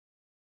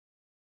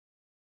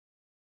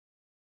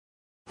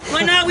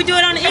Why not? We do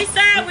it on the east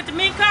side with the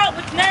mint coat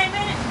with the name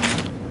in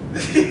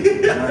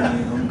it.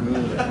 I'm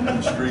good. I'm in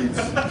the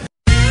streets.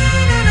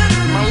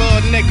 My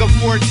little nigga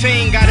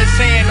 14 got his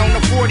hand on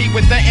the 40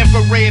 with the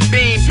infrared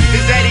beam.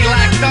 His daddy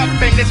locked up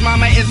and his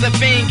mama is a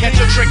fiend. Catch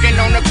her tricking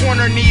on the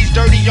corner, knees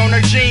dirty on her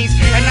jeans.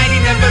 At night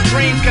he never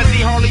dreams cause he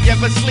hardly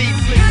ever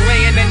sleeps.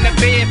 Laying in the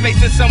bed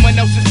facing someone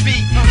else's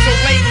feet. So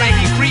late night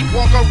he creep,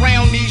 walk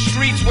around these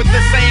streets with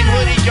the same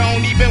hoodie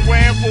on, he been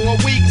wearing for a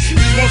week. Just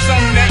want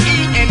something to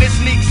eat and his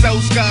sneaks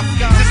so scuffed.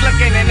 Just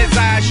looking in his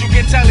eyes you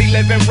can tell he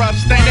living rough.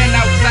 Standing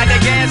outside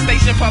the gas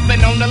station puffing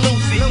on the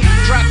Lucy.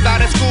 Dropped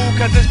out of school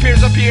cause his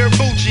peers up here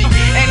Gucci,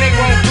 and they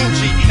want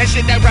Gucci, and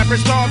shit that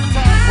rappers talk.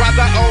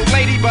 Rather old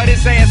lady, but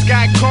his ass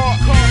got caught.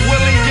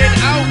 Will he get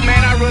out?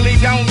 Man, I really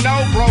don't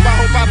know, bro. I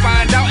hope I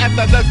find out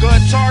after the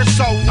guitar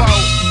solo.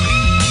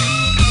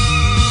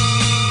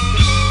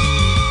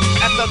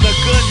 After the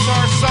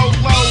guitar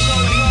solo.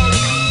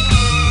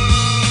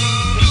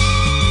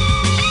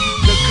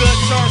 The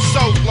guitar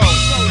solo.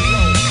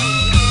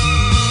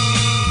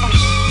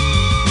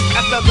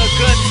 After the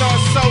guitar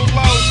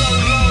solo.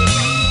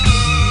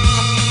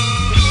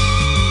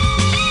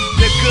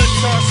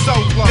 Guitar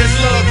solo. This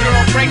little girl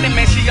pregnant,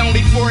 man, she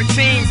only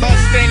 14.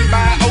 Bustin'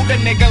 by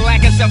older nigga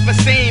lacking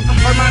self-esteem.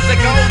 Her mom's a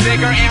gold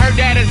digger and her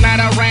dad is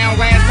not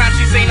around. Last time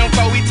she seen him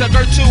before he took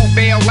her to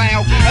bail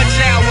out. A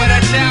child with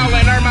a child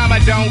and her mama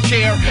don't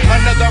care.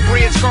 Another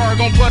bridge car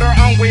gon' put her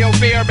on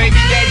welfare.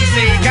 Baby daddy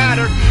say he got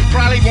her,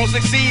 probably won't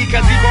succeed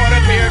cause he bought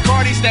a pair of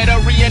Cardi instead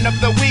of reeing up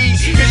the weed.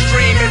 His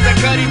dream is a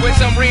cutty with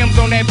some rims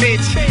on that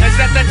bitch. Is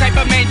that the type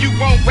of man you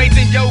want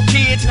raising your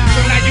kids? So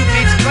now you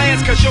ditch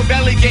class cause your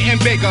belly getting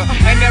bigger.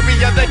 And every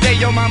other day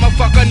your mama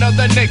fuck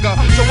another nigga.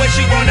 So what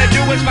she wanna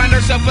do is find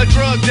herself a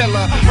drug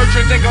dealer. Her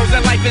dream that goes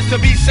in life is to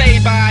be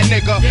saved by a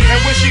nigga. And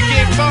will she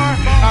get far?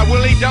 I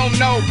really don't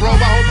know, bro.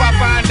 I hope I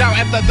find out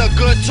after the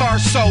guitar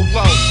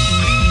solo.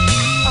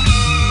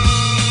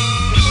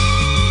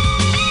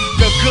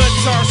 The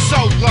guitar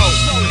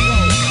solo.